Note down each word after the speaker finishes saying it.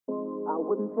I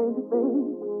wouldn't change a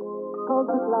thing, cause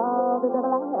this love is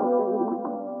everlasting.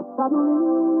 Suddenly,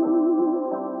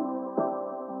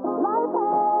 life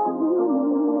has new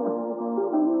meaning.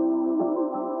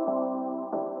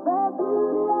 There's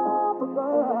beauty up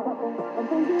above, and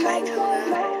things you don't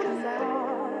notice.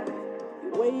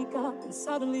 You wake up and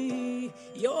suddenly,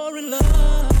 you're in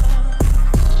love.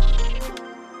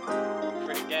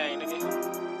 Pretty gang, nigga.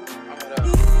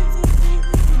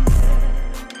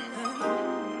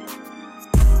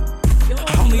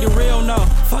 Only the real know.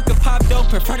 Fuck a pop dope,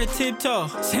 prefer to tiptoe.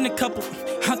 Send a couple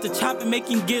out the chop and make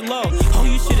him get low. Oh,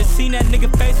 you should've seen that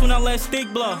nigga face when I let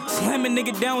stick blow. Slam a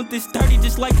nigga down with this 30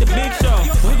 just like the Big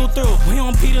Show. Wiggle through, we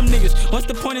don't pee them niggas. What's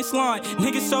the point in slime?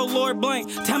 Niggas so Lord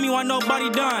blank. Tell me why nobody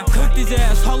dying. Cooked his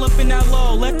ass, haul up in that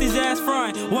low, left his ass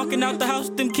frying. Walking out the house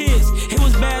with them kids, it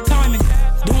was bad timing.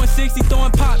 Doing 60,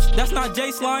 throwing pops, that's not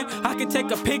J slime. I can take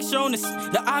a picture on this,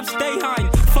 the ops stay hiding.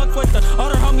 Fuck what the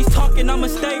other homies talking, I'ma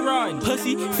stay riding.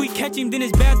 Pussy, if we catch him, then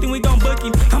it's bad thing we gon' book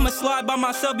him. I'ma slide by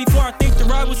myself before I think to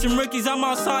ride with some rookies. I'm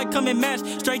outside, come and match,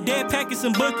 straight dead packing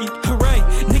some bookie. Hooray,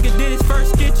 nigga did his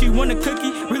first skit, you want a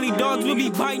cookie? Really dogs will be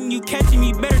biting you, catching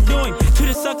me, better doing. Treat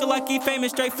a sucker like he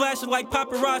famous, straight flashing like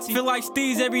paparazzi. Feel like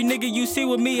Steez, every nigga you see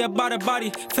with me about a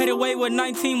body. Fade away with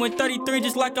 19, with 33,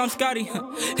 just like I'm Scotty.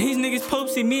 These niggas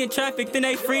poops see me in traffic, then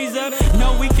they freeze up.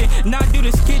 No, we can not do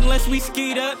the skit unless we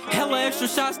skied up. Hella extra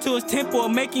shots to his temple,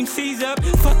 make him seize up.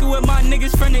 Fucking with my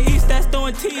niggas from the east, that's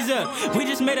throwing tees up. We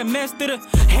just made a mess to the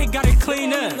head, gotta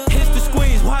clean up. Hits the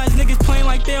squeeze, why is niggas playing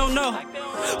like they don't know?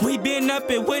 We been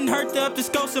up, it wouldn't hurt to up the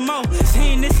scope some more.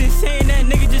 Saying this and saying that,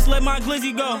 nigga just let my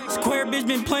glizzy go. Square bitch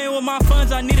been playing with my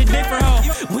funds, I need a different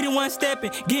hoe. We the one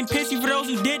stepping, getting pissy for those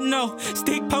who didn't know.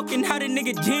 Stick poking how the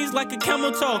nigga jeans like a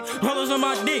camel toe. Rollers on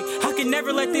my dick, I can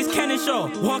never let this cannon show.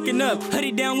 Walking up,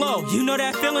 hoodie down low, you know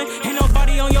that feeling? Ain't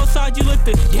nobody on your side, you look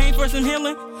the game for some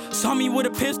healing. Saw me with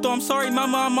a pistol, I'm sorry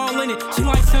mama, I'm all in it. She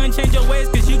like, son, change your ways,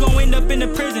 cause you gon' end up in the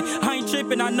prison. I ain't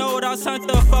tripping, I know what I signed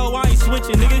up for, I ain't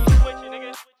switching, nigga.